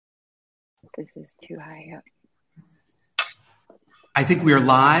This is too high up. I think we are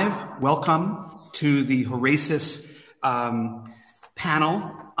live. Welcome to the Horasis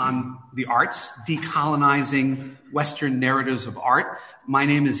panel on the arts, Decolonizing Western Narratives of Art. My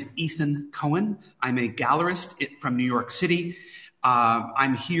name is Ethan Cohen. I'm a gallerist from New York City.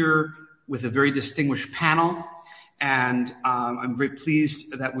 I'm here with a very distinguished panel, and I'm very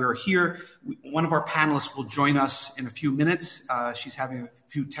pleased that we're here. One of our panelists will join us in a few minutes. She's having a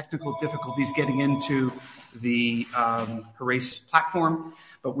few technical difficulties getting into the Horasis platform,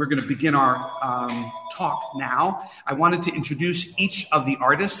 but we're going to begin our talk now. I wanted to introduce each of the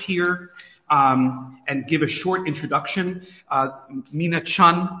artists here and give a short introduction. Mina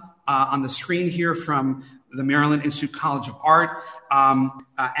Cheon on the screen here from the Maryland Institute College of Art,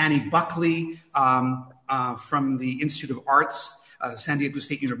 Annie Buckley from the Institute of Arts, San Diego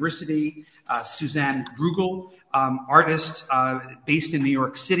State University, Suzanne Broughel, artist based in New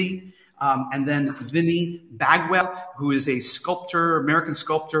York City, and then Vinnie Bagwell, who is a sculptor, American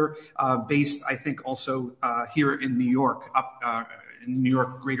sculptor, based, I think, also here in New York, in the New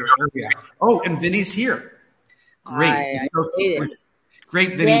York greater area. Oh, and Vinnie's here. Great.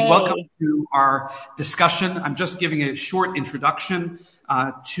 Great, Vinnie. Yay. Welcome to our discussion. I'm just giving a short introduction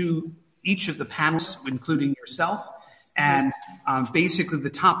to each of the panels, including yourself. And basically the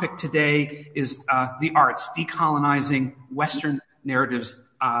topic today is the arts, decolonizing Western narratives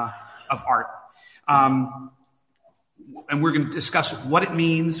of art. And we're going to discuss what it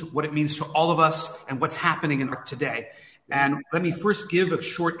means to all of us, and what's happening in art today. And let me first give a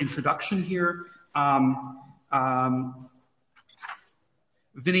short introduction here.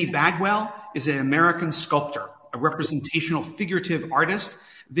 Vinnie Bagwell is an American sculptor, a representational figurative artist.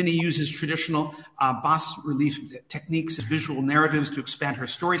 Vinnie uses traditional bas-relief techniques as visual narratives to expand her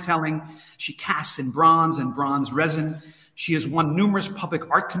storytelling. She casts in bronze and bronze resin. She has won numerous public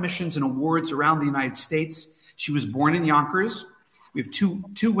art commissions and awards around the United States. She was born in Yonkers. We have two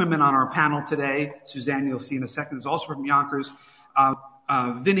women on our panel today. Suzanne, you'll see in a second, is also from Yonkers.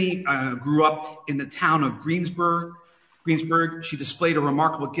 Vinnie grew up in the town of Greensburg. She displayed a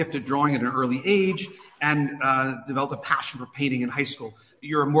remarkable gift at drawing at an early age and developed a passion for painting in high school.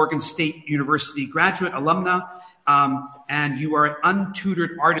 You're a Morgan State University graduate alumna, and you are an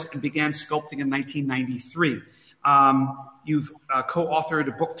untutored artist and began sculpting in 1993. You've co-authored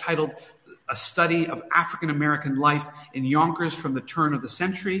a book titled A Study of African-American Life in Yonkers from the Turn of the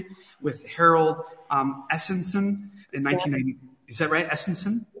Century with Harold Essenson in 1990. Is that right?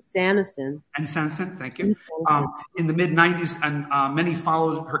 Essenson? Sanderson, thank you. In the mid-'90s, and many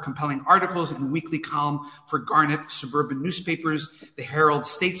followed her compelling articles in the weekly column for Garnet suburban newspapers, the Herald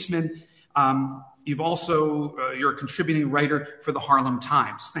Statesman. You're a contributing writer for the Harlem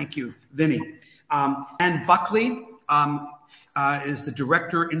Times. Thank you, Vinnie. And Buckley is the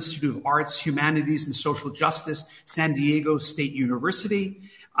Director, Institute of Arts, Humanities, and Social Justice, San Diego State University.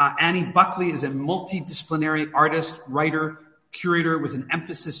 Annie Buckley is a multidisciplinary artist, writer, curator with an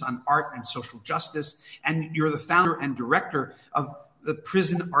emphasis on art and social justice, and you're the founder and director of the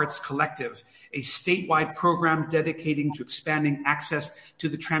Prison Arts Collective, a statewide program dedicating to expanding access to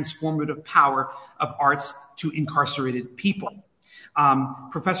the transformative power of arts to incarcerated people.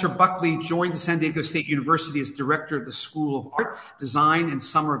 Professor Buckley joined the San Diego State University as director of the School of Art Design in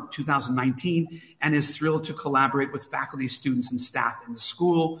summer of 2019 and is thrilled to collaborate with faculty, students, and staff in the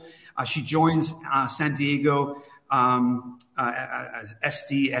school. She joins San Diego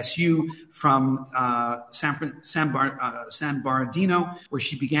SDSU from San Bernardino, where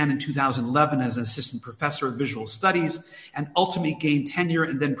she began in 2011 as an assistant professor of visual studies and ultimately gained tenure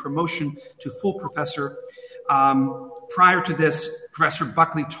and then promotion to full professor. Prior to this, Professor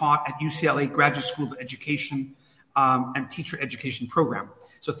Buckley taught at UCLA Graduate School of Education and Teacher Education Program.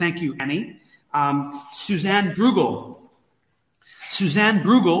 So thank you, Annie. Suzanne Broughel. Suzanne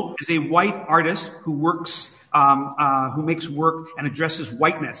Broughel is a white artist who makes work and addresses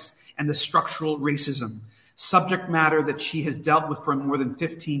whiteness and the structural racism, subject matter that she has dealt with for more than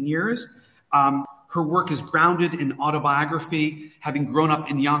 15 years. Her work is grounded in autobiography, having grown up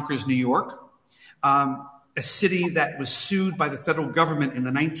in Yonkers, New York, a city that was sued by the federal government in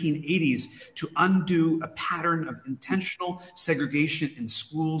the 1980s to undo a pattern of intentional segregation in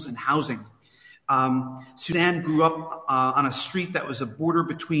schools and housing. Suzanne grew up on a street that was a border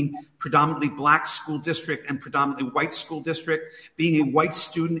between predominantly black school district and predominantly white school district. Being a white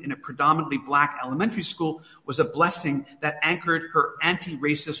student in a predominantly black elementary school was a blessing that anchored her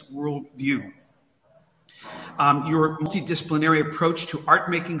anti-racist worldview. Your multidisciplinary approach to art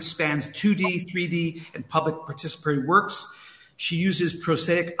making spans 2D, 3D, and public participatory works. She uses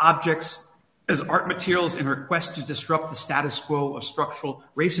prosaic objects as art materials in her quest to disrupt the status quo of structural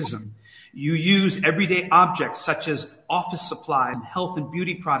racism. You use everyday objects such as office supplies and health and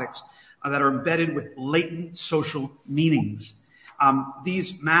beauty products that are embedded with latent social meanings.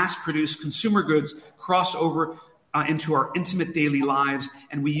 These mass-produced consumer goods cross over into our intimate daily lives,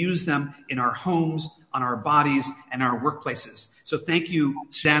 and we use them in our homes, on our bodies, and our workplaces. So thank you,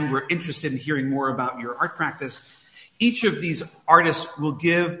 Suzanne. We're interested in hearing more about your art practice. Each of these artists will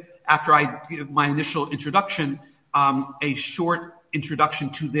give, after I give my initial introduction, a short introduction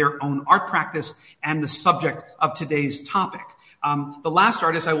to their own art practice and the subject of today's topic. The last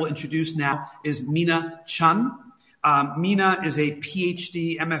artist I will introduce now is Mina Cheon. Mina is a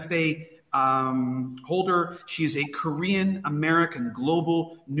PhD, MFA holder. She is a Korean-American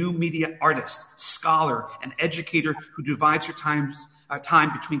global new media artist, scholar, and educator who divides her time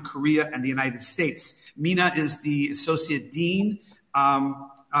between Korea and the United States. Mina is the Associate Dean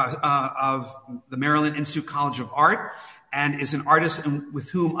of the Maryland Institute College of Art and is an artist with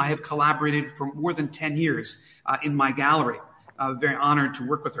whom I have collaborated for more than 10 years in my gallery. Very honored to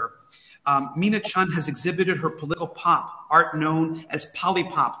work with her. Mina Cheon has exhibited her political pop, art known as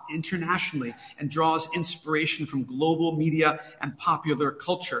polypop, internationally, and draws inspiration from global media and popular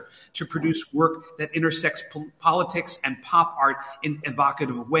culture to produce work that intersects politics and pop art in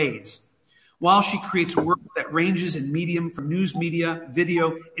evocative ways. While she creates work that ranges in medium from news media,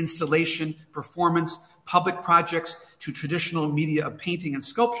 video, installation, performance, public projects to traditional media of painting and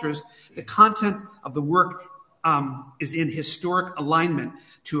sculptures, the content of the work is in historic alignment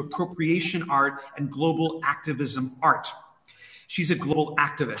to appropriation art and global activism art. She's a global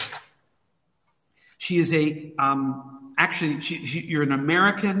activist. She is you're an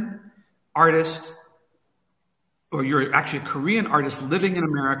American artist, or you're actually a Korean artist living in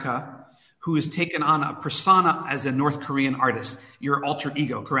America who has taken on a persona as a North Korean artist, your alter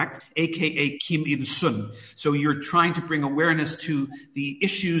ego, correct? AKA Kim Il-sun. So you're trying to bring awareness to the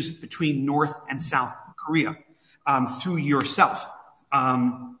issues between North and South Korea through yourself.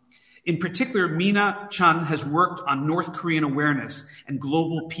 In particular, Mina Cheon has worked on North Korean awareness and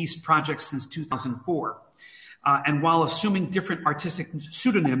global peace projects since 2004. And while assuming different artistic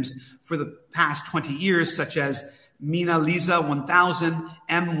pseudonyms for the past 20 years, such as Mina Lisa 1000,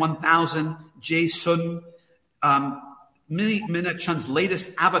 M1000, Jae Sun, Mina Cheon's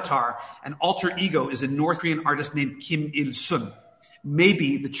latest avatar and alter ego is a North Korean artist named Kim Il-sun,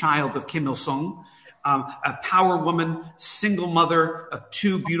 maybe the child of Kim Il-sung, a power woman, single mother of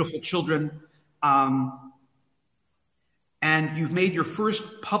 2 beautiful children. And you've made your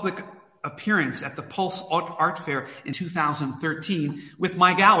first public appearance at the Pulse Art Fair in 2013 with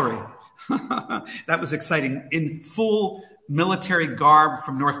my gallery. That was exciting, in full military garb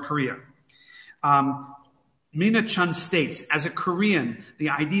from North Korea. Mina Cheon states, as a Korean,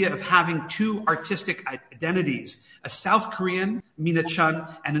 the idea of having 2 artistic identities, a South Korean, Mina Cheon,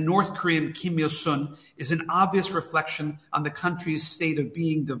 and a North Korean, Kim Il-sun, is an obvious reflection on the country's state of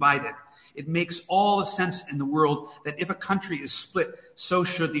being divided. It makes all the sense in the world that if a country is split, so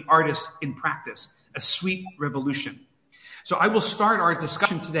should the artist in practice. A sweet revolution. So I will start our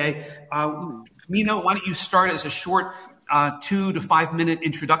discussion today. Mina, why don't you start as a short 2 to 5 minute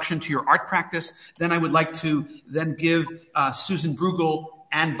introduction to your art practice. Then I would like to then give Susan Broughel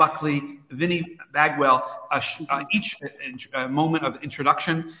and Buckley, Vinnie Bagwell, each a moment of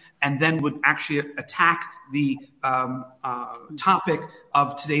introduction, and then would actually attack the topic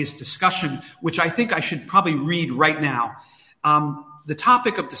of today's discussion, which I think I should probably read right now. The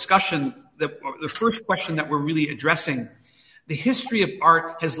topic of discussion, the first question that we're really addressing, the history of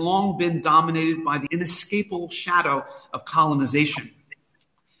art has long been dominated by the inescapable shadow of colonization,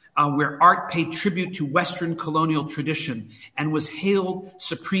 where art paid tribute to Western colonial tradition and was hailed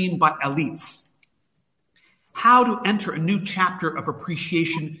supreme by elites. How to enter a new chapter of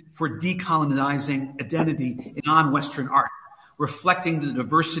appreciation for decolonizing identity in non-Western art, reflecting the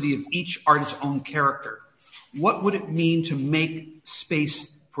diversity of each artist's own character. What would it mean to make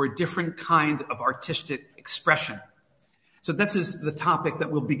space for a different kind of artistic expression? So this is the topic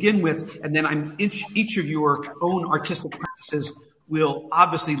that we'll begin with, and then each of your own artistic practices will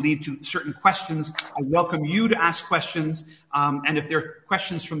obviously lead to certain questions. I welcome you to ask questions, and if there are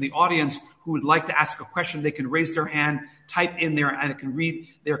questions from the audience who would like to ask a question, they can raise their hand, type in there, and I can read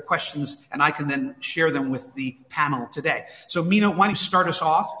their questions, and I can then share them with the panel today. So Mina, why don't you start us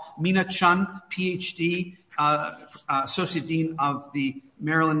off? Mina Cheon, PhD, Associate Dean of the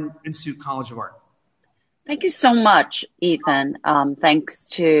Maryland Institute College of Art. Thank you so much, Ethan. Thanks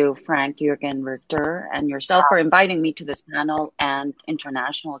to Frank, Jürgen, Richter, and yourself for inviting me to this panel and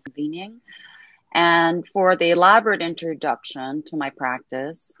international convening, and for the elaborate introduction to my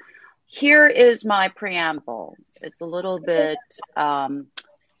practice. Here is my preamble. It's a little bit of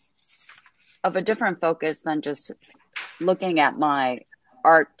a different focus than just looking at my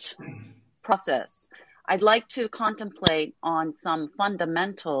art process. I'd like to contemplate on some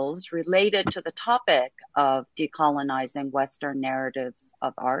fundamentals related to the topic of decolonizing Western narratives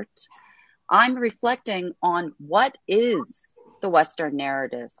of art. I'm reflecting on what is the Western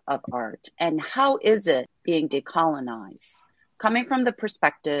narrative of art and how is it being decolonized? Coming from the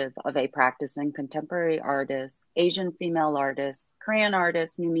perspective of a practicing contemporary artist, Asian female artist, Korean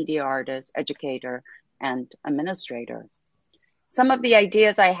artist, new media artist, educator, and administrator. Some of the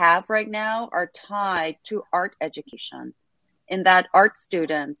ideas I have right now are tied to art education, in that art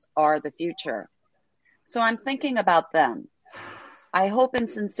students are the future. So I'm thinking about them. I hope in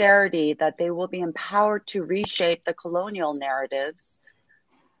sincerity that they will be empowered to reshape the colonial narratives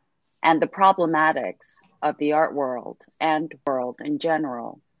and the problematics of the art world and world in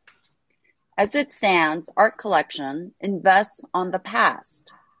general. As it stands, art collection invests on the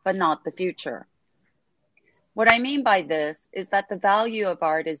past, but not the future. What I mean by this is that the value of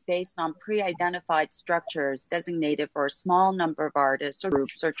art is based on pre-identified structures designated for a small number of artists or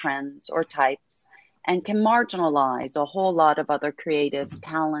groups or trends or types, and can marginalize a whole lot of other creatives,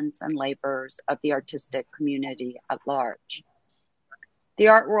 talents, and laborers of the artistic community at large. The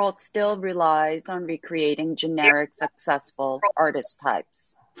art world still relies on recreating generic, successful artist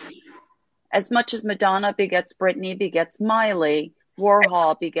types. As much as Madonna begets Britney begets Miley,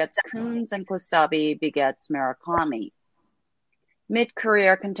 Warhol begets Koons, and Kostabi begets Murakami.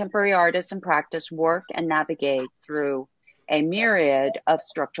 Mid-career contemporary artists in practice work and navigate through a myriad of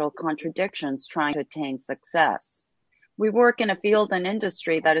structural contradictions trying to attain success. We work in a field and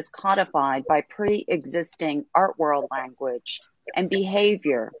industry that is codified by pre-existing art world language and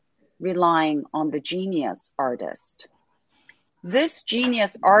behavior relying on the genius artist. This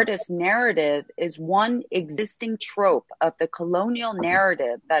genius artist narrative is one existing trope of the colonial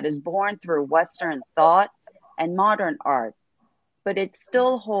narrative that is born through Western thought and modern art, but it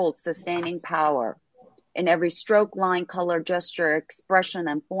still holds sustaining power in every stroke, line, color, gesture, expression,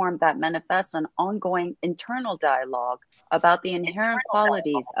 and form that manifests an ongoing internal dialogue about the inherent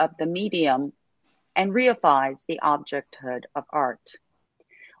qualities of the medium and reifies the objecthood of art.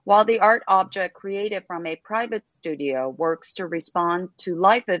 While the art object created from a private studio works to respond to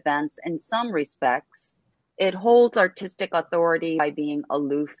life events in some respects, it holds artistic authority by being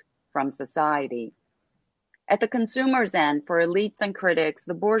aloof from society. At the consumer's end, for elites and critics,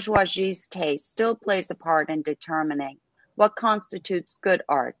 the bourgeoisie's taste still plays a part in determining what constitutes good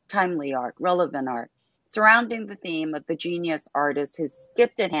art, timely art, relevant art, surrounding the theme of the genius artist, his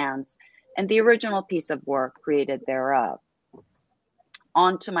gifted hands, and the original piece of work created thereof.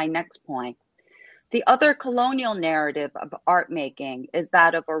 On to my next point. The other colonial narrative of art making is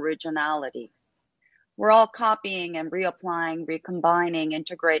that of originality. We're all copying and reapplying, recombining,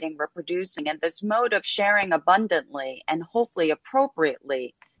 integrating, reproducing, and this mode of sharing abundantly and hopefully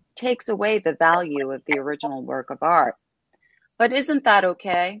appropriately takes away the value of the original work of art. But isn't that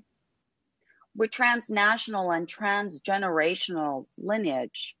okay? With transnational and transgenerational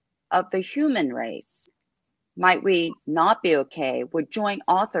lineage of the human race, might we not be okay with joint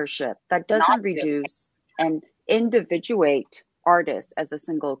authorship that doesn't reduce and individuate artists as a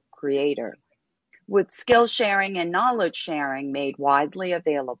single creator? With skill sharing and knowledge sharing made widely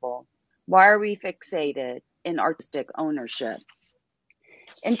available, why are we fixated in artistic ownership?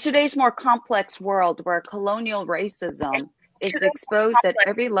 In today's more complex world where colonial racism is exposed at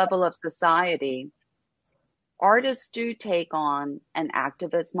every level of society, artists do take on an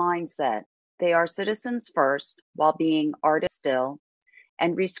activist mindset. They are citizens first while being artists still,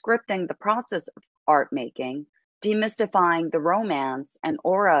 and rescripting the process of art making, demystifying the romance and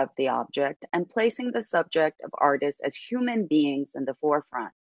aura of the object, and placing the subject of artists as human beings in the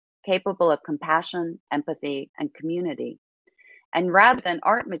forefront, capable of compassion, empathy, and community. And rather than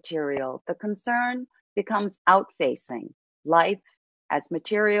art material, the concern becomes outfacing, life as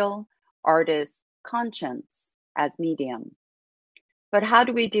material, artist, conscience as medium. But how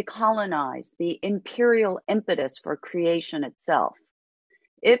do we decolonize the imperial impetus for creation itself?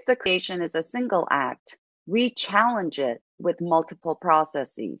 If the creation is a single act, we challenge it with multiple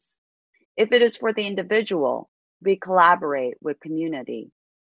processes. If it is for the individual, we collaborate with community.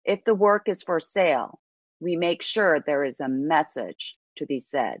 If the work is for sale, we make sure there is a message to be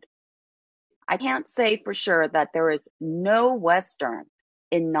said. I can't say for sure that there is no Western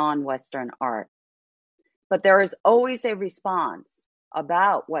in non-Western art, but there is always a response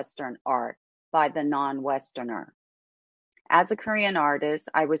about Western art by the non-Westerner. As a Korean artist,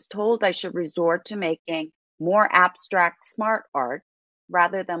 I was told I should resort to making more abstract smart art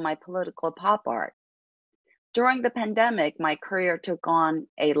rather than my political pop art. During the pandemic, my career took on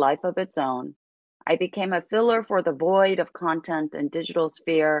a life of its own. I became a filler for the void of content in digital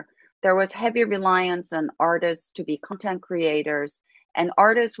sphere. There was heavy reliance on artists to be content creators, and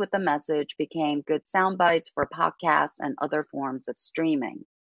artists with a message became good sound bites for podcasts and other forms of streaming.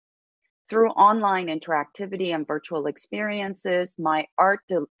 Through online interactivity and virtual experiences,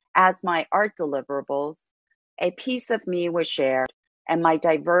 as my art deliverables, a piece of me was shared and my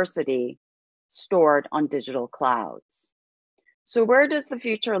diversity stored on digital clouds. So where does the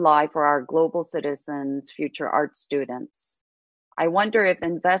future lie for our global citizens, future art students? I wonder if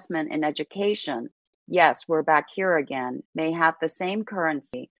investment in education, yes, we're back here again, may have the same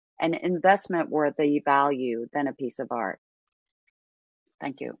currency and investment worthy value than a piece of art.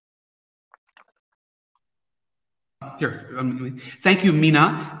 Thank you. Thank you,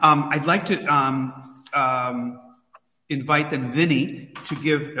 Mina. I'd like to invite then Vinnie to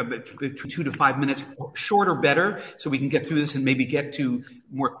give 2 to 5 minutes, shorter better, so we can get through this and maybe get to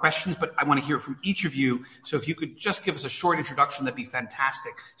more questions. But I want to hear from each of you. So if you could just give us a short introduction, that'd be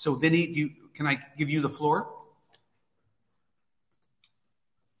fantastic. So Vinnie, can I give you the floor?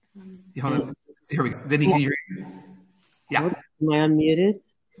 Here we go. Vinnie, can you hear me? Yeah. Am I unmuted?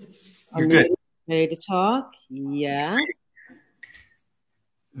 You're good. Ready to talk? Yes.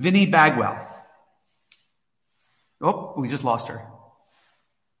 Vinnie Bagwell. Oh, we just lost her.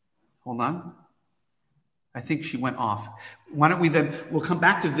 Hold on. I think she went off. Why don't we then, we'll come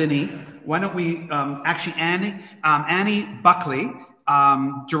back to Vinnie. Why don't we, actually Annie Buckley,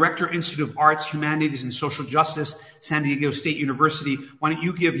 Director, Institute of Arts, Humanities, and Social Justice, San Diego State University. Why don't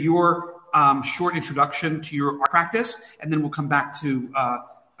you give your short introduction to your art practice, and then we'll come back to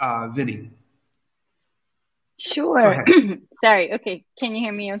Vinnie. Sure. Sorry. Okay. Can you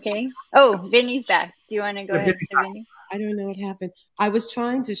hear me okay? Oh, Vinnie's back. Do you want to go ahead, Vinnie? I don't know what happened. I was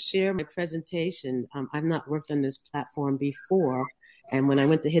trying to share my presentation. I've not worked on this platform before. And when I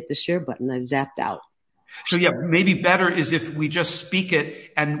went to hit the share button, I zapped out. So yeah, maybe better is if we just speak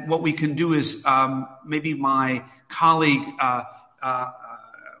it. And what we can do is maybe my colleague,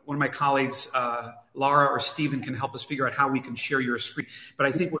 one of my colleagues, Laura or Stephen, can help us figure out how we can share your screen. But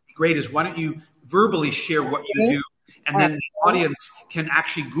I think what would be great is why don't you verbally share what you do, and then the audience can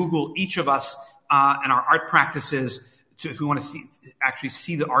actually Google each of us and our art practices. If we want to actually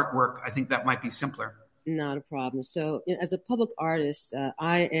see the artwork, I think that might be simpler. Not a problem. So as a public artist,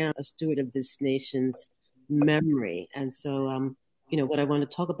 I am a steward of this nation's memory. And so, what I want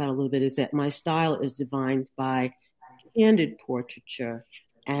to talk about a little bit is that my style is defined by candid portraiture.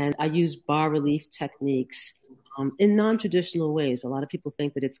 And I use bas-relief techniques in non-traditional ways. A lot of people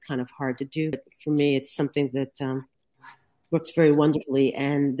think that it's kind of hard to do. But for me, it's something that works very wonderfully.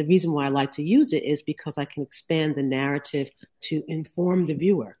 And the reason why I like to use it is because I can expand the narrative to inform the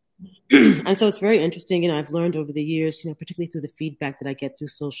viewer. And so it's very interesting. I've learned over the years, particularly through the feedback that I get through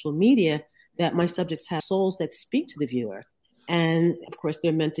social media, that my subjects have souls that speak to the viewer. And of course,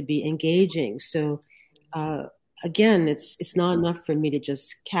 they're meant to be engaging. So again, it's not enough for me to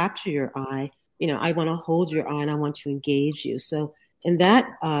just capture your eye. I want to hold your eye and I want to engage you. So in that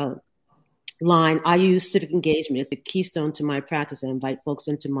line, I use civic engagement. It's a keystone to my practice. I invite folks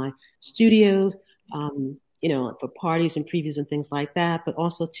into my studio, for parties and previews and things like that. But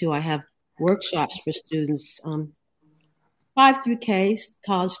also, too, I have workshops for students, 5 through K,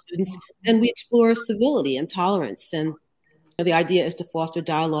 college students, and we explore civility and tolerance. And the idea is to foster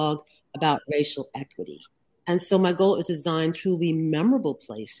dialogue about racial equity. And so my goal is to design truly memorable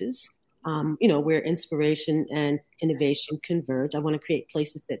places, where inspiration and innovation converge. I want to create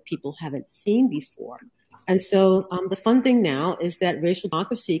places that people haven't seen before. And so the fun thing now is that racial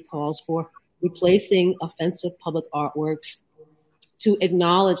democracy calls for replacing offensive public artworks to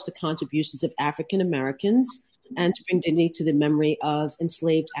acknowledge the contributions of African Americans and to bring dignity to the memory of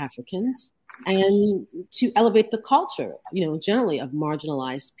enslaved Africans and to elevate the culture, generally of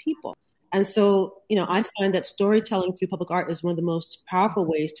marginalized people. And so, I find that storytelling through public art is one of the most powerful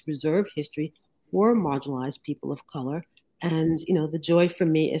ways to preserve history for marginalized people of color. And, the joy for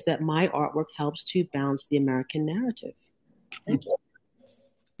me is that my artwork helps to balance the American narrative. Thank you.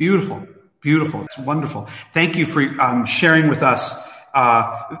 Beautiful. Beautiful. It's wonderful. Thank you for sharing with us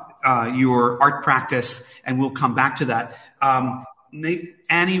your art practice, and we'll come back to that.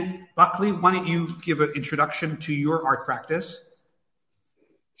 Annie Buckley, why don't you give an introduction to your art practice?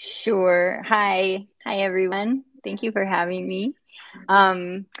 Sure. Hi, everyone. Thank you for having me.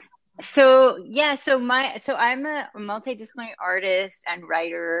 So I'm a multidisciplinary artist and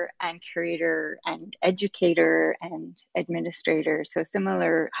writer and curator and educator and administrator. So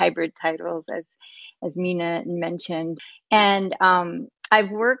similar hybrid titles as Mina mentioned. And I've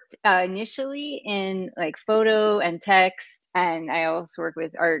worked initially in like photo and text, and I also work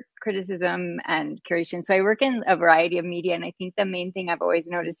with art criticism and curation. So I work in a variety of media, and I think the main thing I've always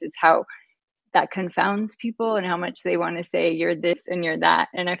noticed is how that confounds people and how much they want to say you're this and you're that.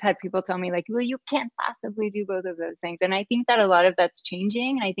 And I've had people tell me like, well, you can't possibly do both of those things. And I think that a lot of that's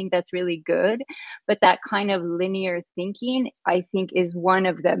changing. I think that's really good. But that kind of linear thinking, I think, is one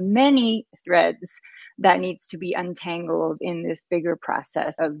of the many threads that needs to be untangled in this bigger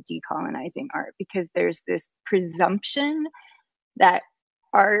process of decolonizing art, because there's this presumption that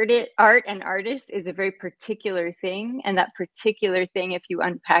art and artist is a very particular thing. And that particular thing, if you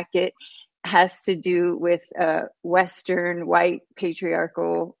unpack it, has to do with a Western white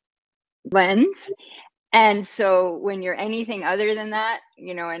patriarchal lens. And so when you're anything other than that,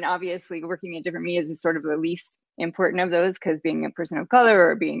 and obviously working in different medias is sort of the least important of those, because being a person of color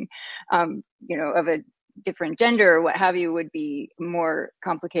or being, of a different gender or what have you would be more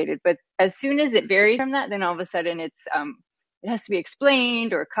complicated. But as soon as it varies from that, then all of a sudden it has to be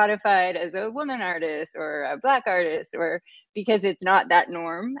explained or codified as a woman artist or a Black artist, or because it's not that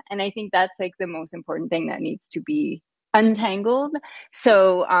norm. And I think that's like the most important thing that needs to be untangled.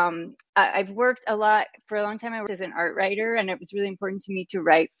 So I've worked a lot for a long time. I worked as an art writer, and it was really important to me to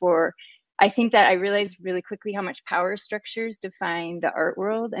write for, I think that I realized really quickly how much power structures define the art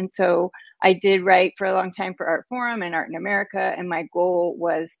world. And so I did write for a long time for Art Forum and Art in America. And my goal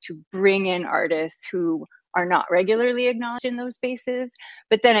was to bring in artists who are not regularly acknowledged in those spaces.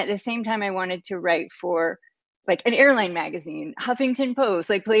 But then at the same time, I wanted to write for like an airline magazine, Huffington Post,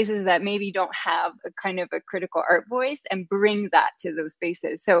 like places that maybe don't have a kind of a critical art voice, and bring that to those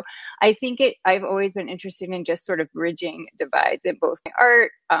spaces. So I think I've always been interested in just sort of bridging divides in both my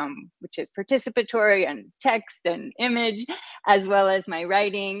art, which is participatory and text and image, as well as my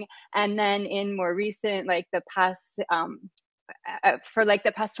writing. And then in more recent, like the past, for like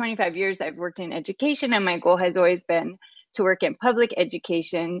the past 25 years, I've worked in education, and my goal has always been to work in public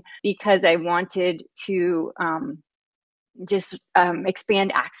education, because I wanted to just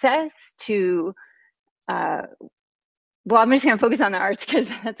expand access to, I'm just going to focus on the arts because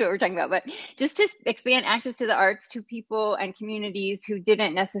that's what we're talking about, but just to expand access to the arts to people and communities who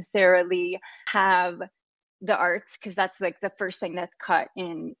didn't necessarily have the arts, because that's like the first thing that's cut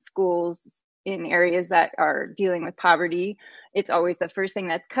in schools in areas that are dealing with poverty. It's always the first thing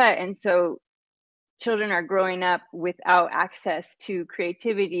that's cut. And so children are growing up without access to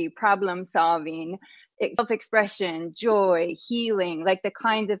creativity, problem solving, self-expression, joy, healing, like the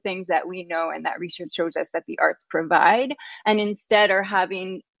kinds of things that we know and that research shows us that the arts provide, and instead are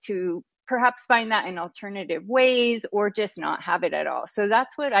having to perhaps find that in alternative ways or just not have it at all. So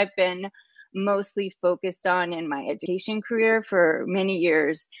that's what I've been mostly focused on in my education career for many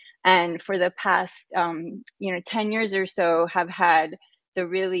years. And for the past, 10 years or so, have had the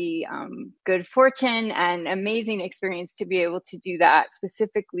really good fortune and amazing experience to be able to do that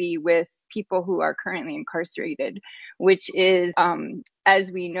specifically with people who are currently incarcerated, which is,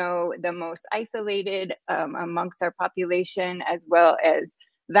 as we know, the most isolated amongst our population, as well as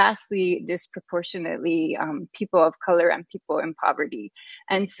vastly disproportionately people of color and people in poverty.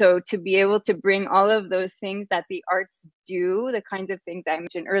 And so to be able to bring all of those things that the arts do, the kinds of things I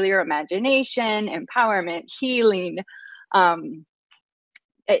mentioned earlier, imagination, empowerment, healing,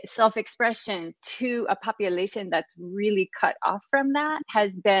 self-expression, to a population that's really cut off from that,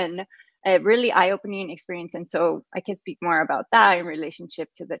 has been a really eye-opening experience. And so I can speak more about that in relationship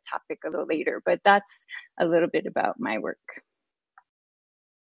to the topic a little later, but that's a little bit about my work.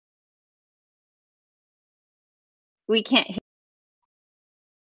 We can't hear.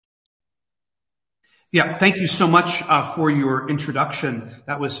 Yeah, thank you so much for your introduction.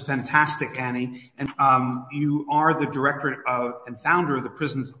 That was fantastic, Annie. And you are the director and founder of the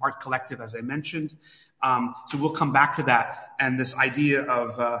Prisons Art Collective, as I mentioned. So we'll come back to that. And this idea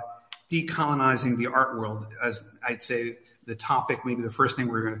of decolonizing the art world, as I'd say, the topic, maybe the first thing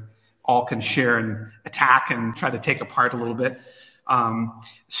we're going to all can share and attack and try to take apart a little bit.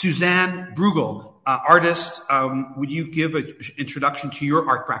 Suzanne Broughel, artist, would you give an introduction to your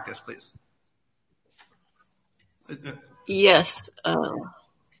art practice, please? Yes.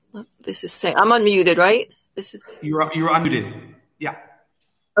 This is saying I'm unmuted, right? This is you're unmuted. Yeah.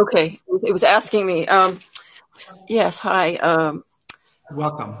 Okay. It was asking me. Yes. Hi.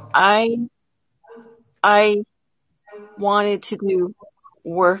 Welcome. I wanted to do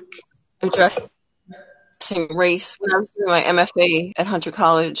work addressing race when I was doing my MFA at Hunter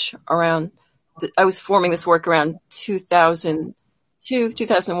College. I was forming this work around 2002,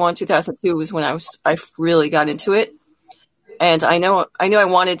 2001, 2002 was when I really got into it. And I knew I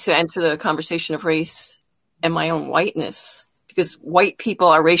wanted to enter the conversation of race and my own whiteness because white people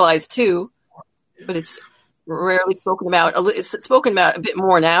are racialized too, but it's rarely spoken about. It's spoken about a bit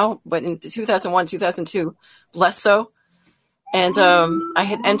more now, but in 2001, 2002, less so. And I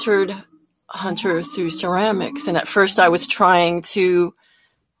had entered Hunter through ceramics, and at first I was trying to,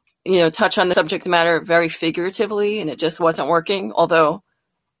 touch on the subject matter very figuratively, and it just wasn't working. Although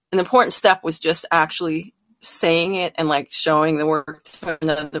an important step was just actually saying it and like showing the work to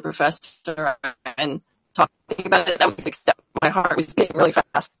another professor and talking about it. That was a big step. My heart was beating really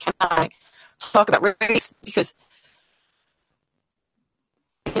fast. Can I talk about race? Because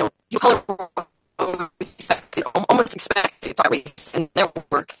you almost expect to talk race in their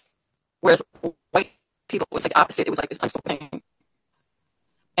work, whereas white people was like opposite. It was like this unspoken thing.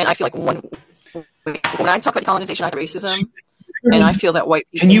 And I feel like when I talk about colonization, I have racism, and I feel that white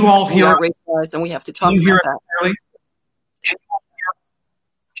people can you all hear are us? racialized, and we have to talk Can you hear about us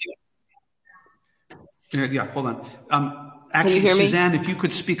clearly? Yeah, hold on. Actually, Can you hear me? Suzanne, if you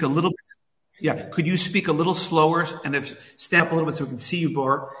could speak a little bit. Yeah, could you speak a little slower and stand up a little bit so we can see you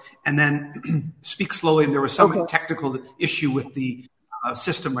more, and then speak slowly? There was some technical issue with the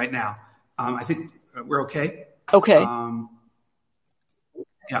system right now. I think we're okay. Okay.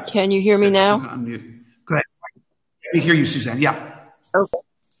 Yeah. Can you hear me now? Go ahead. Let me hear you, Suzanne. Yeah.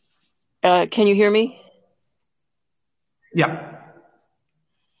 Okay. Can you hear me? Yeah.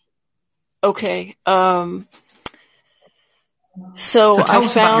 Okay. So tell I us about your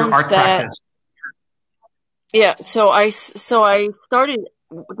found art that. practice. Yeah. So I started.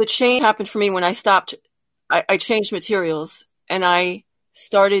 The change happened for me when I stopped. I changed materials, and I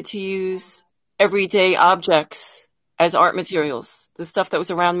started to use everyday objects as art materials. The stuff that was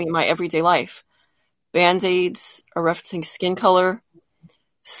around me in my everyday life. Band-Aids are referencing skin color.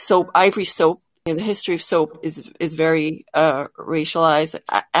 Soap, ivory soap. The history of soap is very racialized.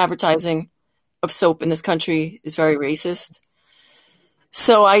 Advertising of soap in this country is very racist.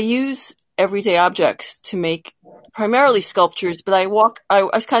 So I use everyday objects to make primarily sculptures, but I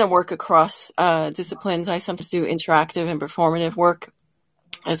kind of work across disciplines. I sometimes do interactive and performative work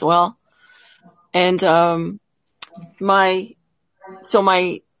as well. And my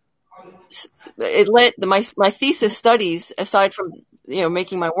thesis studies, aside from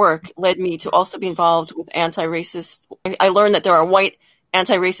making my work, led me to also be involved with anti-racist. I learned that there are white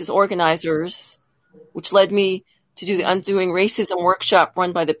anti-racist organizers, which led me to do the Undoing Racism workshop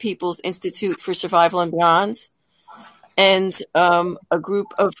run by the People's Institute for Survival and Beyond, and a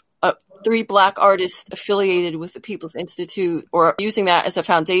group of 3 Black artists affiliated with the People's Institute, or using that as a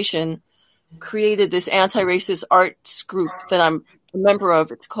foundation, created this anti-racist arts group that I'm a member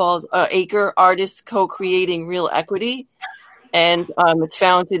of. It's called Acre Artists Co-Creating Real Equity, and it's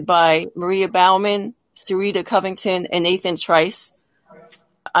founded by Maria Bauman, Sarita Covington, and Nathan Trice.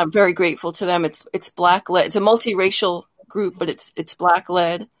 I'm very grateful to them. It's Black led. It's a multiracial group, but it's Black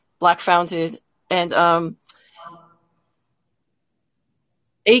led, Black founded, and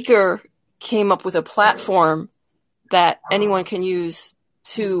Acre came up with a platform that anyone can use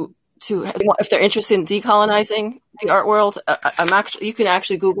to if they're interested in decolonizing the art world. You can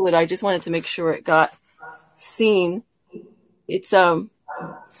actually Google it. I just wanted to make sure it got seen. It's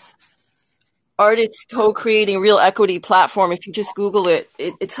Artists Co-Creating Real Equity platform. If you just Google it,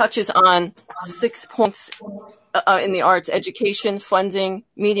 it touches on 6 points in the arts: education, funding,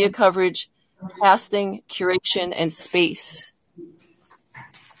 media coverage, casting, curation, and space.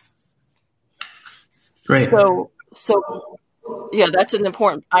 Great. So yeah, that's an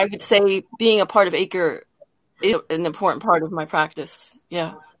important. I would say being a part of Acre is an important part of my practice.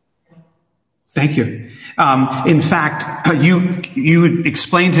 Yeah. Thank you. In fact, you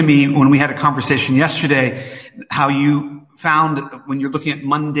explained to me when we had a conversation yesterday how you found when you're looking at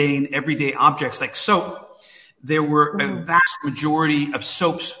mundane, everyday objects like soap, there were a vast majority of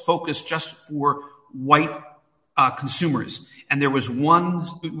soaps focused just for white consumers, and there was one.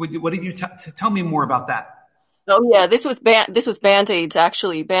 What did you tell me more about that? Oh yeah, this was Band-Aids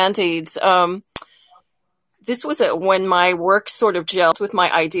actually. Band-Aids. This was when my work sort of gelled with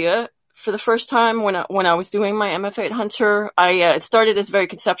my idea for the first time when I was doing my MFA at Hunter. It started as a very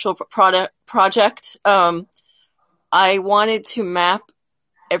conceptual project. I wanted to map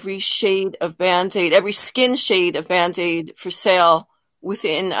every shade of Band-Aid, every skin shade of Band-Aid for sale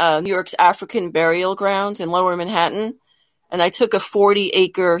within New York's African burial grounds in Lower Manhattan. And I took a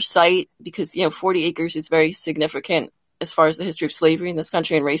 40-acre site because, 40 acres is very significant as far as the history of slavery in this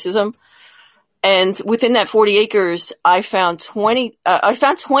country and racism. And within that 40 acres, I found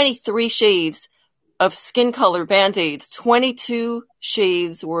 23 shades of skin color Band-Aids. 22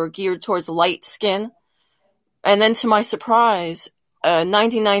 shades were geared towards light skin. And then to my surprise, a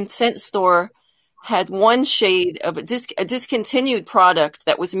 99-cent store had one shade of a discontinued product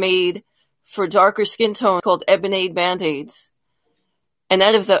that was made for darker skin tone called Ebonade Band-Aids. And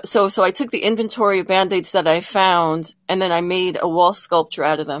out of the, so I took the inventory of Band-Aids that I found, and then I made a wall sculpture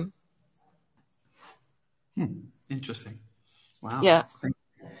out of them. Interesting. Wow. Yeah.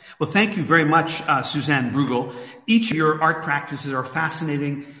 Well, thank you very much, Suzanne Broughel. Each of your art practices are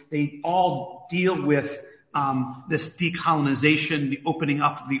fascinating. They all deal with this decolonization, the opening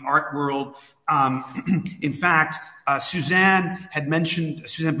up of the art world. In fact, Suzanne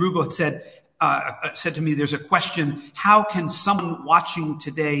Broughel had said to me, there's a question, how can someone watching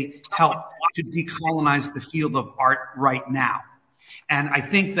today help to decolonize the field of art right now? And I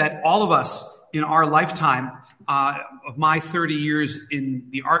think that all of us in our lifetime, of my 30 years in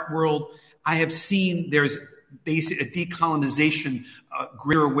the art world, I have seen there's a decolonization,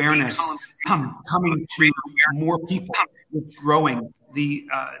 greater awareness coming to more people. It's growing. The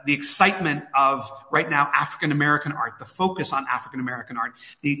excitement of right now African American art, the focus on African American art,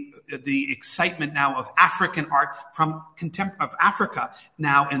 the excitement now of African art from of Africa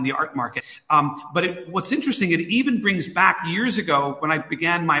now in the art market. But what's interesting, it even brings back years ago when I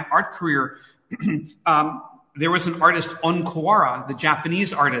began my art career. There was an artist, Onkawara, the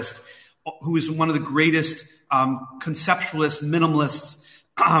Japanese artist, who is one of the greatest conceptualists, minimalists,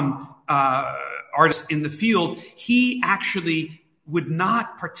 artists in the field. He actually would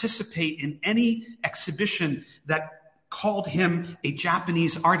not participate in any exhibition that called him a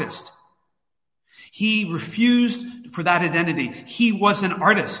Japanese artist. He refused for that identity. He was an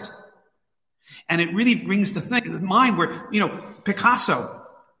artist. And it really brings the thing to mind where, Picasso,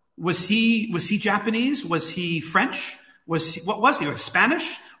 was he Japanese? Was he French? What was he?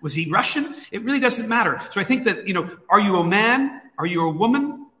 Spanish? Was he Russian? It really doesn't matter. So I think that, are you a man? Are you a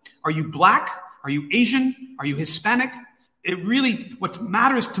woman? Are you black? Are you Asian? Are you Hispanic? It really, what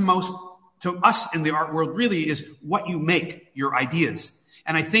matters to us in the art world really is what you make, your ideas.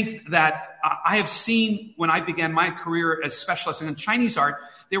 And I think that I have seen when I began my career as specializing in Chinese art,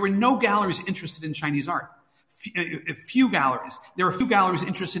 there were no galleries interested in Chinese art. Few galleries. There are few galleries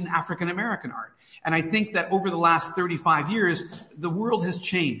interested in African American art. And I think that over the last 35 years, the world has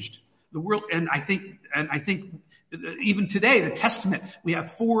changed. The world, and I think even today, the testament, we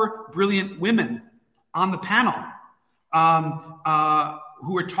have 4 brilliant women on the panel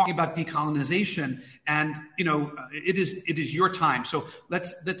who are talking about decolonization. And, it is your time. So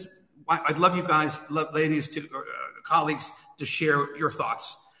I'd love you guys, ladies, colleagues, to share your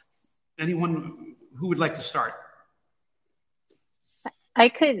thoughts. Anyone who would like to start? I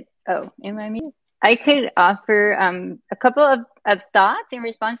could offer a couple of thoughts in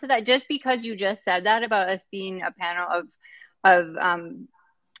response to that, just because you just said that about us being a panel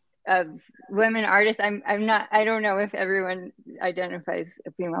of women artists. I don't know if everyone identifies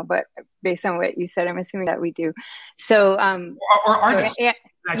a female, but based on what you said, I'm assuming that we do. So, or artists. So,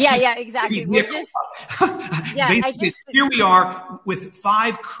 yeah, exactly. We're just, basically, here we are with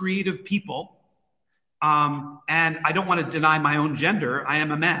 5 creative people. And I don't want to deny my own gender. I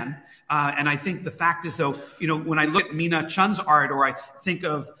am a man. And I think the fact is, though, when I look at Mina Cheon's art, or I think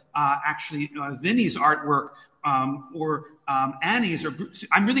of Vinnie's artwork, or Annie's,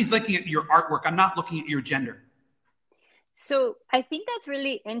 I'm really looking at your artwork. I'm not looking at your gender. So I think that's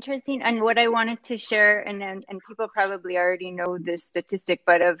really interesting. And what I wanted to share, and people probably already know this statistic,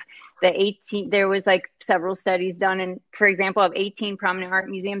 but of the 18, there was several studies done. And for example, of 18 prominent art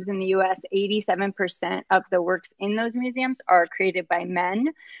museums in the US, 87% of the works in those museums are created by men.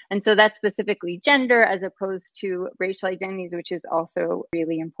 And so that's specifically gender as opposed to racial identities, which is also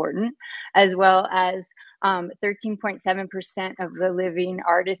really important, as well as 13.7% of the living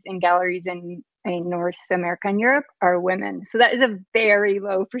artists in galleries in North America and Europe are women. So that is a very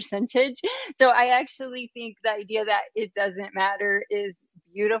low percentage. So I actually think the idea that it doesn't matter is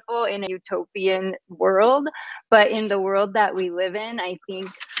beautiful in a utopian world. But in the world that we live in, I think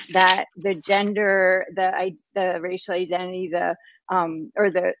that the gender, the racial identity, or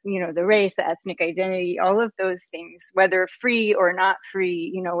the race, the ethnic identity, all of those things, whether free or not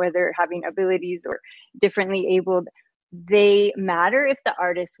free, whether having abilities or differently abled, they matter if the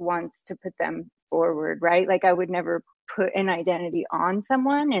artist wants to put them forward, right? I would never put an identity on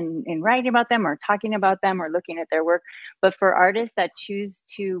someone in writing about them or talking about them or looking at their work. But for artists that choose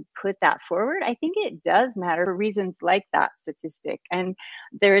to put that forward, I think it does matter for reasons like that statistic. And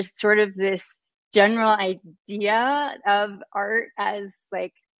there's sort of this general idea of art as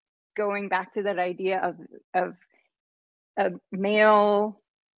going back to that idea of a male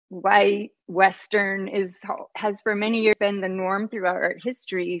white Western has for many years been the norm throughout art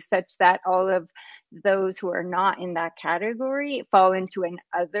history, such that all of those who are not in that category fall into an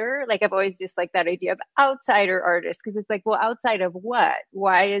other. Like, I've always disliked that idea of outsider artists, because it's like, well, outside of what?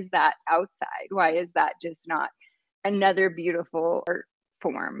 Why is that outside? Why is that just not another beautiful art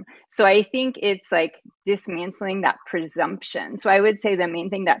form? So I think it's like dismantling that presumption. So I would say the main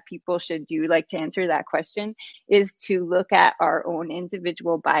thing that people should do, like, to answer that question, is to look at our own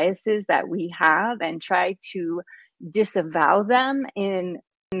individual biases that we have and try to disavow them in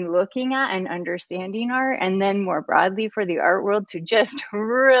looking at and understanding art, and then more broadly for the art world to just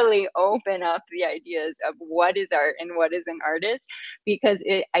really open up the ideas of what is art and what is an artist. Because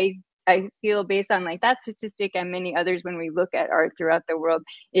I feel, based on like that statistic and many others, when we look at art throughout the world,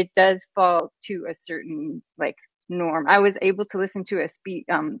 it does fall to a certain like norm. I was able to listen to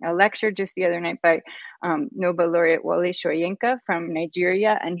a lecture just the other night by Nobel laureate Wole Soyinka from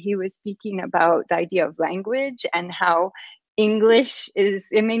Nigeria, and he was speaking about the idea of language and how English it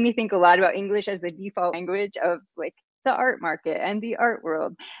made me think a lot about English as the default language of like the art market and the art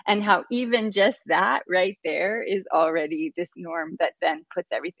world, and how even just that right there is already this norm that then puts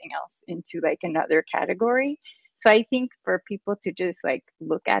everything else into like another category. So I think for people to just like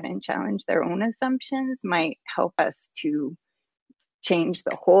look at and challenge their own assumptions might help us to change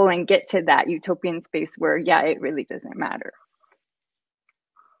the whole and get to that utopian space where, yeah, it really doesn't matter.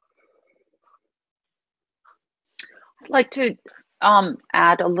 I'd like to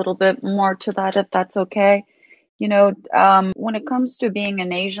add a little bit more to that, if that's okay. When it comes to being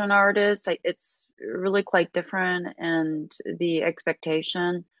an Asian artist, it's really quite different, and the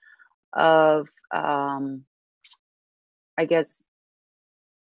expectation of, I guess,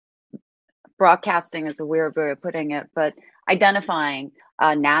 broadcasting is a weird way of putting it, but identifying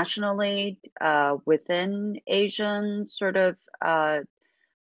nationally within Asian sort of,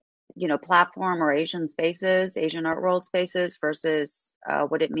 platform or Asian spaces, Asian art world spaces, versus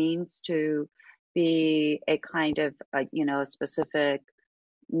what it means to be a kind of, a specific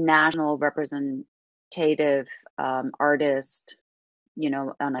national representative artist,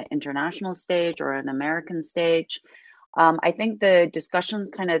 on an international stage or an American stage. I think the discussions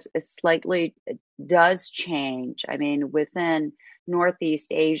kind of slightly does change. I mean, within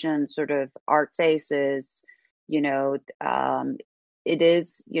Northeast Asian sort of art spaces, it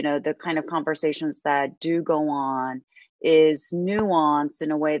is, the kind of conversations that do go on is nuanced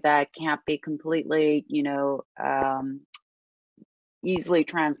in a way that can't be completely, easily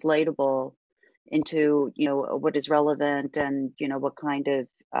translatable into, what is relevant and, what kind of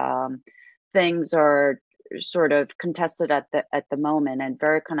things are sort of contested at the moment, and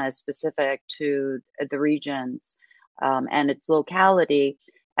very kind of specific to the regions and its locality.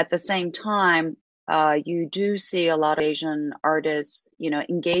 At the same time, you do see a lot of Asian artists,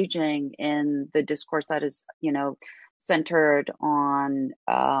 engaging in the discourse that is, centered on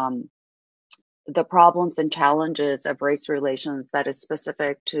the problems and challenges of race relations that is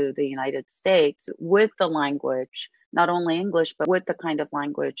specific to the United States, with the language, not only English, but with the kind of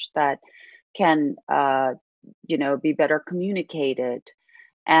language that can, be better communicated.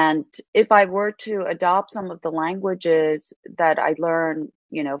 And if I were to adopt some of the languages that I learned,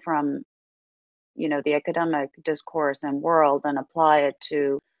 from, the academic discourse and world, and apply it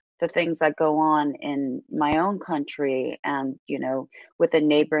to the things that go on in my own country and, within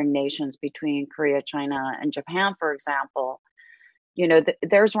neighboring nations between Korea, China, and Japan, for example,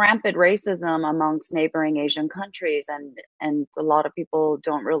 there's rampant racism amongst neighboring Asian countries, and a lot of people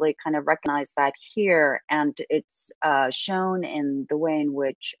don't really kind of recognize that here, and it's shown in the way in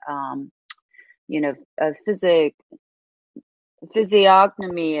which,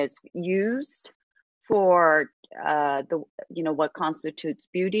 physiognomy is used for what constitutes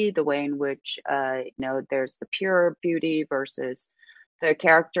beauty, the way in which there's the pure beauty versus the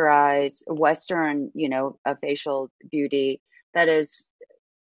characterized Western facial beauty that is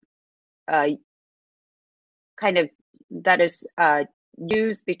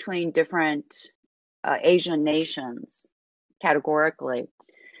used between different Asian nations categorically.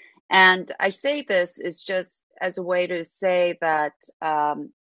 And I say this is just as a way to say that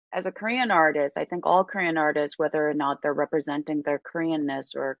as a Korean artist, I think all Korean artists, whether or not they're representing their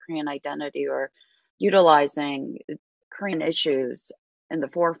Koreanness or Korean identity or utilizing Korean issues in the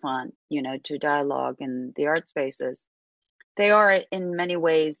forefront, to dialogue in the art spaces, they are in many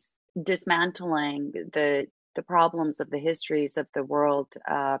ways dismantling the problems of the histories of the world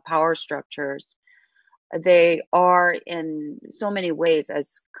power structures. They are in so many ways,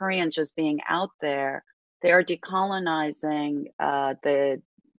 as Koreans just being out there, they are decolonizing the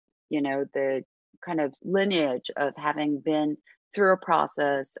kind of lineage of having been through a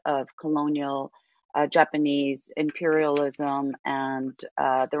process of colonial Japanese imperialism and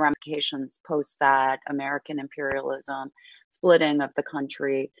the ramifications post that, American imperialism, splitting of the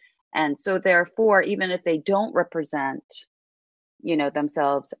country. And so therefore, even if they don't represent,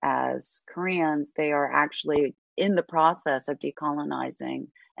 themselves as Koreans, they are actually in the process of decolonizing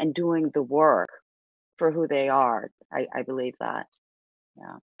and doing the work for who they are. I believe that.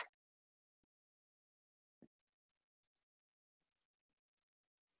 Yeah.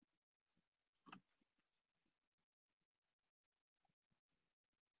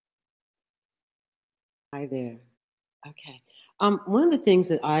 Hi there. Okay. One of the things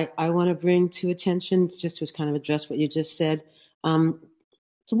that I want to bring to attention, just to kind of address what you just said,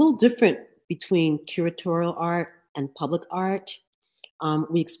 it's a little different between curatorial art and public art.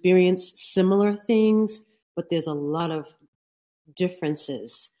 We experience similar things, but there's a lot of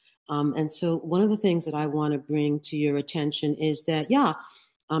differences. And so one of the things that I want to bring to your attention is that,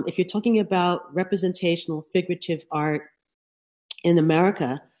 if you're talking about representational figurative art in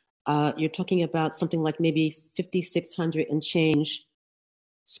America, you're talking about something like maybe 5,600 and change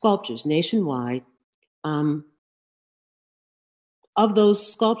sculptures nationwide. Of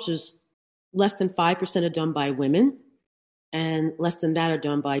those sculptures, less than 5% are done by women, and less than that are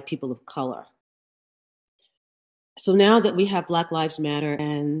done by people of color. So now that we have Black Lives Matter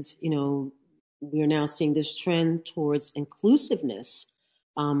and, we are now seeing this trend towards inclusiveness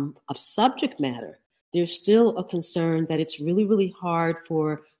of subject matter, there's still a concern that it's really, really hard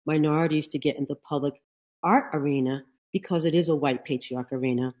for minorities to get in the public art arena because it is a white patriarch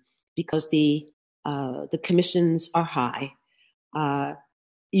arena, because the commissions are high.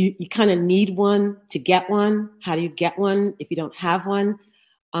 You kind of need one to get one. How do you get one if you don't have one?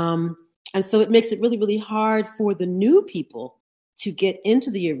 And so it makes it really, really hard for the new people to get into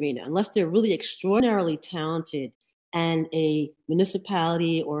the arena unless they're really extraordinarily talented and a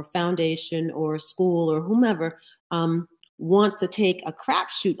municipality or a foundation or a school or whomever wants to take a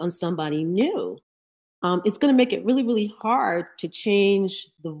crapshoot on somebody new. It's going to make it really, really hard to change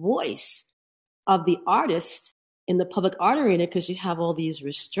the voice of the artist in the public art arena because you have all these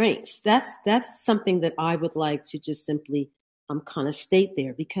restraints. That's something that I would like to just simply kind of state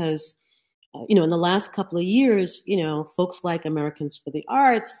there because, in the last couple of years, folks like Americans for the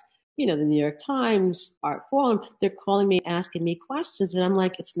Arts, the New York Times, Art Forum, they're calling me, asking me questions. And I'm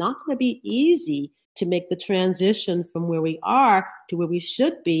like, it's not going to be easy to make the transition from where we are to where we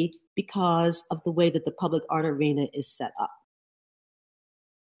should be because of the way that the public art arena is set up.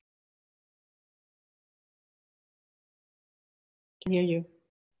 Can hear you.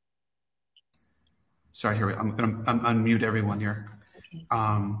 Sorry, here I'm going to unmute everyone here. Okay.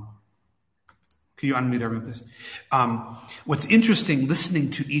 Can you unmute everyone, please? What's interesting, listening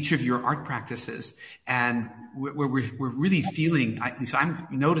to each of your art practices, and we're really feeling, at least I'm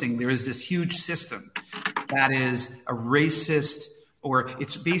noticing, there is this huge system that is a racist, or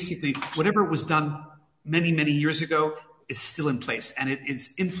it's basically whatever was done many, many years ago is still in place, and it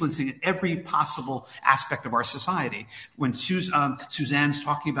is influencing every possible aspect of our society. When Suzanne's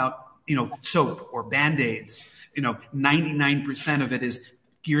talking about, soap or Band-Aids, 99% of it is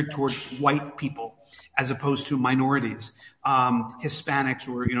geared towards white people as opposed to minorities, Hispanics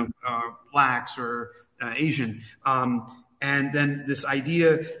or, blacks or Asian. And then this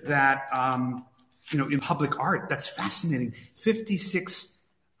idea that, in public art, that's fascinating.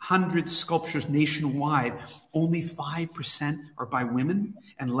 5,600 sculptures nationwide, only 5% are by women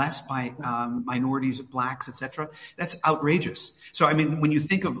and less by minorities, blacks, etc. That's outrageous. So, I mean, when you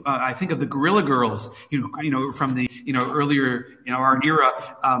think of, I think of the Guerrilla Girls, from the, earlier, our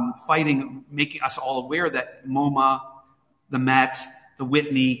era, fighting, making us all aware that MoMA, the Met, the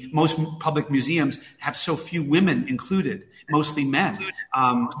Whitney, most public museums have so few women included, mostly men.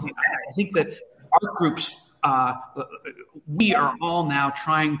 I think that art groups, we are all now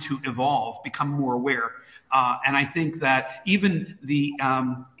trying to evolve, become more aware. And I think that even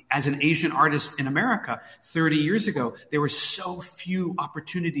as an Asian artist in America 30 years ago, there were so few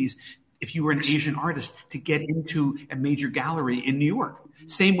opportunities if you were an Asian artist to get into a major gallery in New York.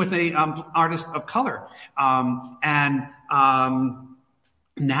 Same with a artist of color.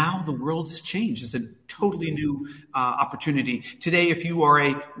 Now the world has changed. It's a totally new opportunity. Today, if you are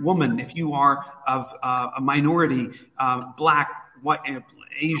a woman, if you are of a minority, black, white,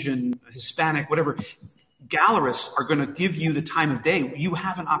 Asian, Hispanic, whatever, gallerists are going to give you the time of day. You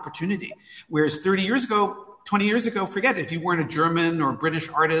have an opportunity. Whereas 30 years ago, 20 years ago, forget it. If you weren't a German or British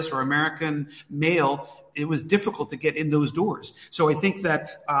artist or American male, it was difficult to get in those doors. So I think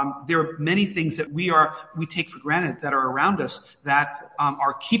that there are many things that we take for granted that are around us that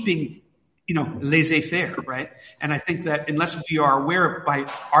are keeping, laissez-faire, right? And I think that unless we are aware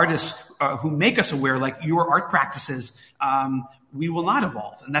by artists who make us aware, like your art practices, we will not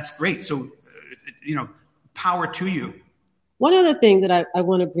evolve. And that's great. So, power to you. One other thing that I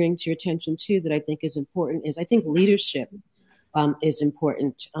want to bring to your attention, too, that I think is important is I think leadership is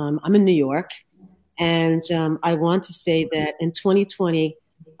important. I'm in New York, and I want to say that in 2020,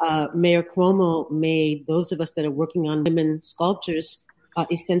 Mayor Cuomo made those of us that are working on women sculptures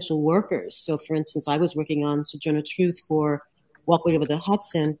essential workers. So, for instance, I was working on Sojourner Truth for Walkway Over the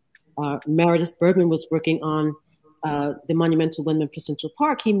Hudson. Meredith Bergman was working on the Monumental Women for Central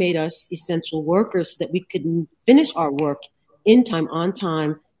Park. He made us essential workers so that we could finish our work in time, on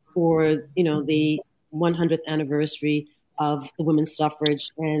time for, the 100th anniversary of the women's suffrage.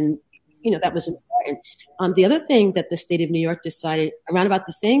 And, that was important. The other thing that the state of New York decided around about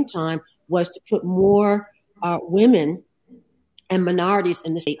the same time was to put more women and minorities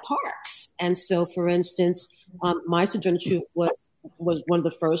in the state parks. And so, for instance, my Sojourner Truth was one of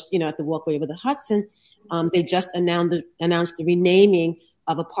the first, at the Walkway Over the Hudson. They just announced the renaming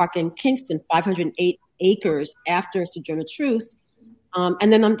of a park in Kingston, 508 acres after Sojourner Truth.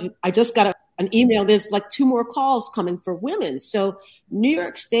 And then I just got an email. There's like 2 more calls coming for women. So New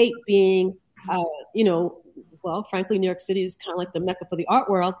York State being, frankly, New York City is kind of like the Mecca for the art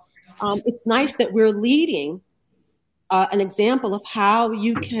world. It's nice that we're leading an example of how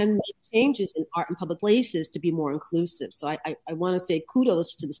you can make changes in art and public places to be more inclusive. So I want to say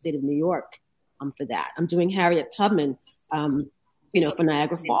kudos to the state of New York for that. I'm doing Harriet Tubman, for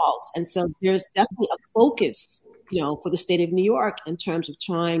Niagara Falls. And so there's definitely a focus, for the state of New York in terms of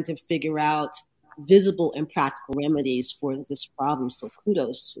trying to figure out visible and practical remedies for this problem. So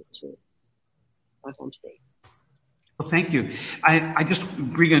kudos to my home state. Well, thank you. I just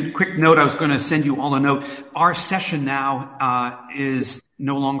bring a quick note. I was going to send you all a note. Our session now is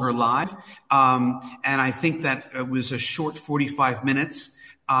no longer live. And I think that it was a short 45 minutes.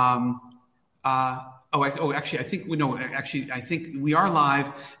 I think we are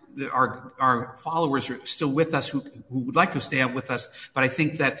live. Our followers are still with us who would like to stay up with us. But I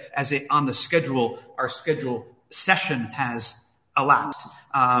think that on the schedule, our scheduled session has elapsed.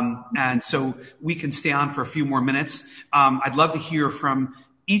 And so we can stay on for a few more minutes. I'd love to hear from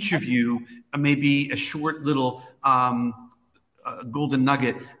each of you, maybe a short little golden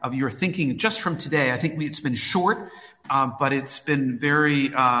nugget of your thinking just from today. I think it's been short, but it's been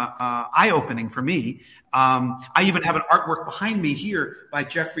very eye-opening for me. I even have an artwork behind me here by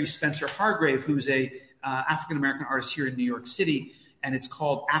Jeffrey Spencer Hargrave, who's a African-American artist here in New York City, and it's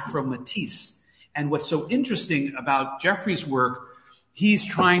called Afro Matisse. And what's so interesting about Jeffrey's work, he's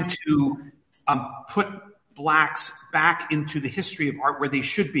trying to put Blacks back into the history of art where they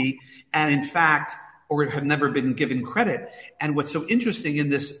should be, and in fact, or have never been given credit. And what's so interesting in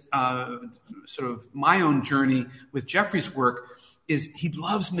this sort of my own journey with Jeffrey's work is he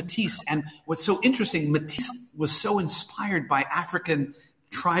loves Matisse. And what's so interesting, Matisse was so inspired by African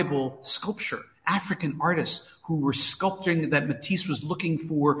tribal sculpture, African artists who were sculpting that Matisse was looking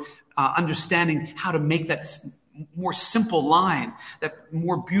for understanding how to make that more simple line, that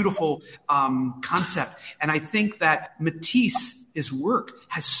more beautiful concept. And I think that Matisse's work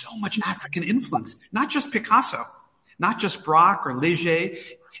has so much African influence, not just Picasso, not just Braque or Leger.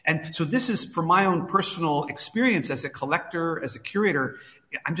 And so this is from my own personal experience as a collector, as a curator.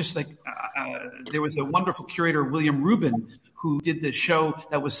 I'm just like, there was a wonderful curator, William Rubin, who did the show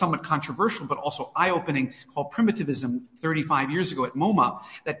that was somewhat controversial, but also eye-opening, called Primitivism 35 years ago at MoMA,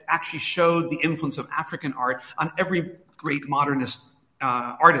 that actually showed the influence of African art on every great modernist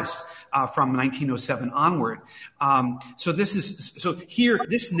artist from 1907 onward. So here,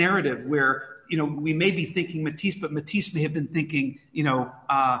 this narrative where, we may be thinking Matisse, but Matisse may have been thinking,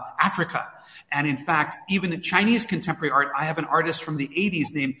 Africa. And in fact, even in Chinese contemporary art, I have an artist from the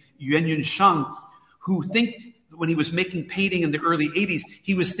 80s named Yuan Yunsheng, who when he was making painting in the early 80s,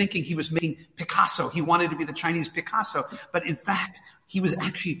 he was thinking he was making Picasso. He wanted to be the Chinese Picasso. But in fact, he was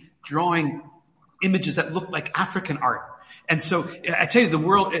actually drawing images that looked like African art. And so I tell you, the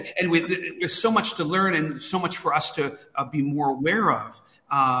world, and there's so much to learn and so much for us to be more aware of.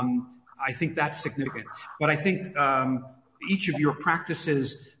 I think that's significant. But I think each of your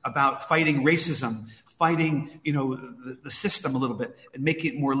practices about fighting racism, fighting, the system a little bit and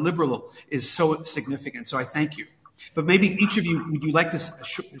making it more liberal is so significant. So I thank you. But maybe each of you, would you like to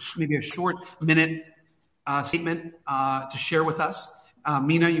maybe a short minute statement to share with us?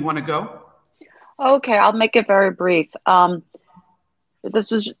 Mina, you want to go? Okay, I'll make it very brief.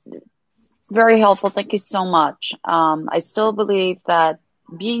 This was very helpful. Thank you so much. I still believe that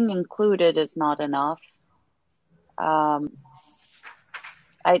being included is not enough.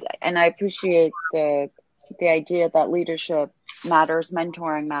 I appreciate the idea that leadership matters,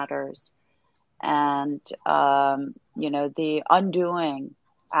 mentoring matters, and the undoing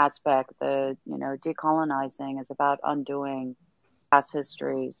aspect, decolonizing is about undoing past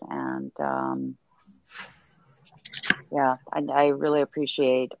histories, and I really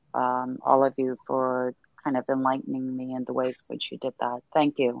appreciate all of you for kind of enlightening me in the ways in which you did that.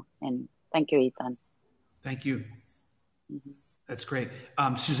 Thank you, and thank you, Ethan. Thank you. Mm-hmm. That's great.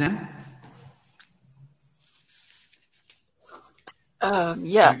 Suzanne?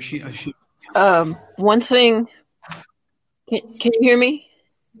 Yeah. One thing, can you hear me?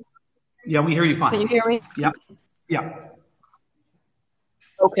 Yeah, we hear you fine. Can you hear me? Yeah. Yeah.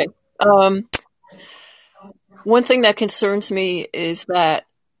 Okay. One thing that concerns me is that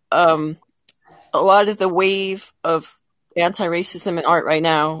a lot of the wave of anti-racism in art right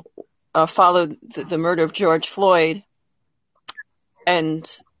now followed the murder of George Floyd. And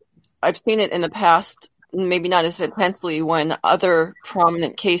I've seen it in the past, maybe not as intensely, when other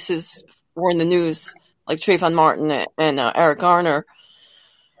prominent cases were in the news, like Trayvon Martin and Eric Garner.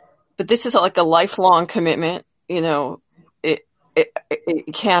 But this is like a lifelong commitment. It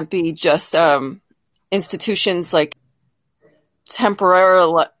can't be just institutions like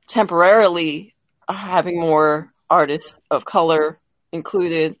temporarily having more artists of color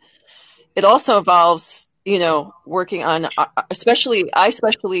included. It also involves, working on, I especially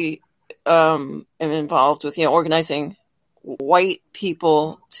am involved with, organizing white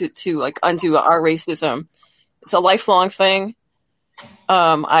people to like undo our racism. It's a lifelong thing.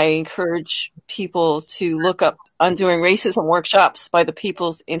 I encourage people to look up Undoing Racism workshops by the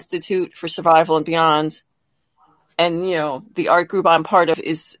People's Institute for Survival and Beyond. And, the art group I'm part of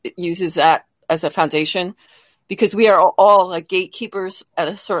uses that as a foundation, because we are all like gatekeepers at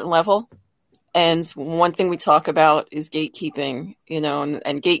a certain level. And one thing we talk about is gatekeeping,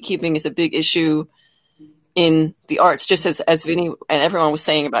 and gatekeeping is a big issue in the arts, just as Vinnie and everyone was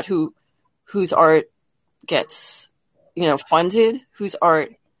saying about whose art gets, funded, whose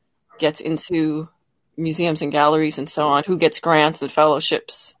art gets into museums and galleries and so on, who gets grants and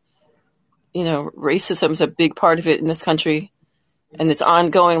fellowships. Racism is a big part of it in this country, and it's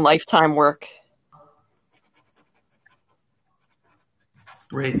ongoing lifetime work.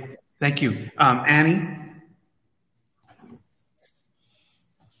 Great. Thank you. Annie?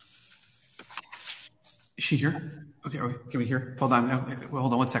 Is she here? Okay, can we hear? Hold on.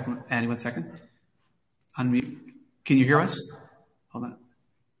 Hold on 1 second. Annie, 1 second. Unmute. Can you hear us? Hold on.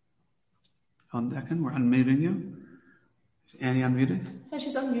 Hold on a second. We're unmuting you. Is Annie unmuted? Yeah,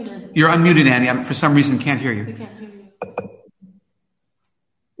 she's unmuted. You're unmuted, Annie. I for some reason can't hear you. We can't hear you.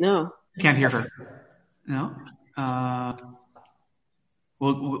 No. Can't hear her. No?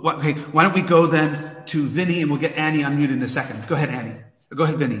 Okay, why don't we go then to Vinnie, and we'll get Annie unmuted in a second. Go ahead, Annie. Go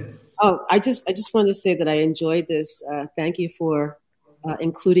ahead, Vinnie. Oh, I just wanted to say that I enjoyed this. Thank you for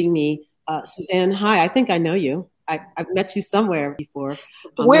including me. Suzanne, hi. I think I know you. I've met you somewhere before.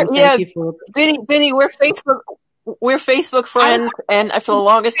 Thank you for Vinnie. We're Facebook friends, and for the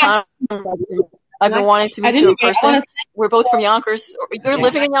longest time, I've been wanting to meet you in person. We're both from Yonkers. You're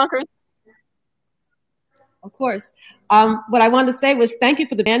living in Yonkers? Of course. What I wanted to say was thank you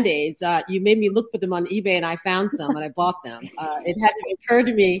for the Band-Aids. You made me look for them on eBay, and I found some, and I bought them. It hadn't occurred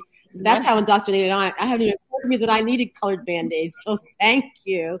to me. That's how indoctrinated I hadn't even occurred to me that I needed colored Band-Aids. So thank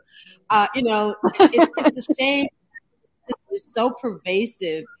you. It's a shame. It's so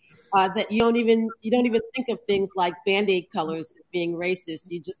pervasive that you don't even think of things like Band-Aid colors as being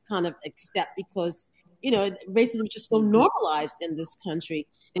racist. You just kind of accept because racism is just so normalized in this country.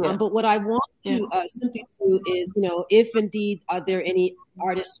 Yeah. But what I want to simply do is, if indeed are there any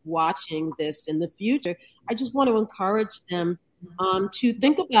artists watching this in the future, I just want to encourage them to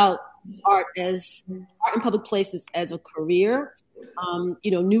think about art in public places as a career.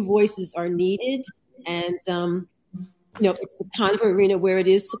 New voices are needed, and it's the kind of arena where it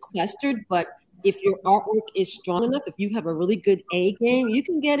is sequestered, but if your artwork is strong enough, if you have a really good A game, you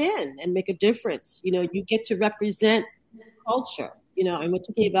can get in and make a difference. You get to represent culture, and we're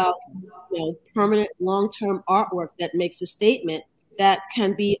talking about, permanent long-term artwork that makes a statement that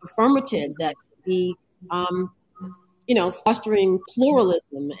can be affirmative, that can be, fostering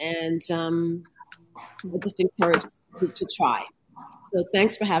pluralism, and I just encourage you to try. So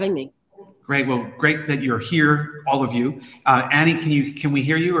thanks for having me. Great. Well, great that you're here, all of you. Annie, can we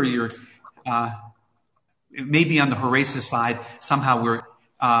hear you, or you're? It may be on the Horaceous side. Somehow we're.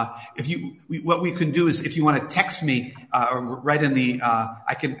 What we can do is, if you want to text me, right in the,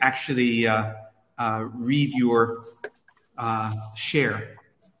 I can actually read your share.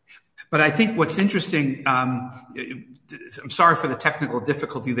 But I think what's interesting, I'm sorry for the technical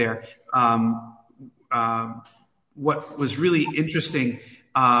difficulty there. What was really interesting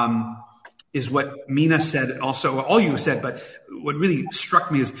is what Mina said, also all you said, but what really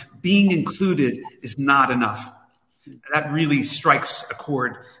struck me is being included is not enough. That really strikes a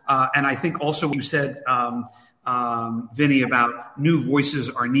chord. And I think also what you said, Vinnie, about new voices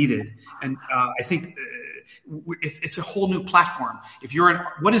are needed. And I think it's a whole new platform. If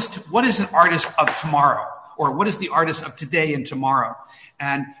you're what is an artist of tomorrow, or what is the artist of today and tomorrow,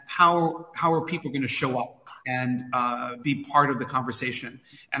 and how are people going to show up and be part of the conversation?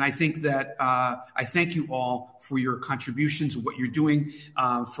 And I think that I thank you all for your contributions, what you're doing.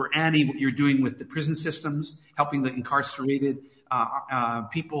 For Annie, what you're doing with the prison systems, helping the incarcerated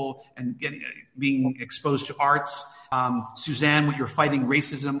people and being exposed to arts. Suzanne, what you're fighting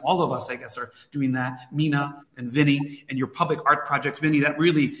racism. All of us, I guess, are doing that. Mina and Vinnie, and your public art project. Vinnie, that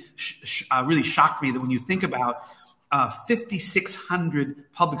really really shocked me, that when you think about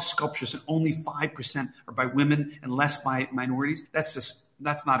 5,600 public sculptures and only 5% are by women and less by minorities, that's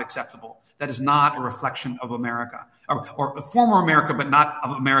not acceptable. That is not a reflection of America, or a former America, but not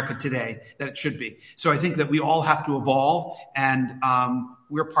of America today, that it should be. So I think that we all have to evolve, and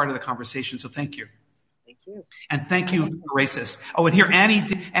we're part of the conversation. So thank you. Thank you. And thank you, Racist. Oh, and here,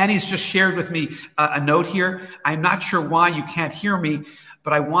 Annie's just shared with me a note here. I'm not sure why you can't hear me,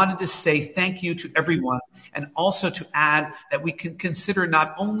 but I wanted to say thank you to everyone, and also to add that we can consider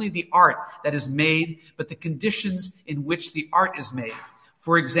not only the art that is made, but the conditions in which the art is made.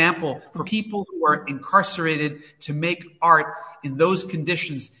 For example, for people who are incarcerated, to make art in those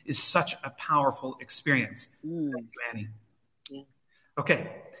conditions is such a powerful experience. Thank you, Annie. Yeah.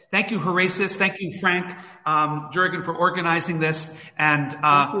 Okay. Thank you, Horacis. Thank you, Frank, Jurgen, for organizing this. And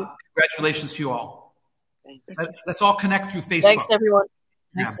congratulations to you all. Thanks. Let's all connect through Facebook. Thanks, everyone.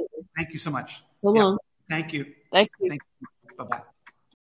 Yeah. Thank you so much. So long. Yeah. Thank you. Thank you. Bye-bye.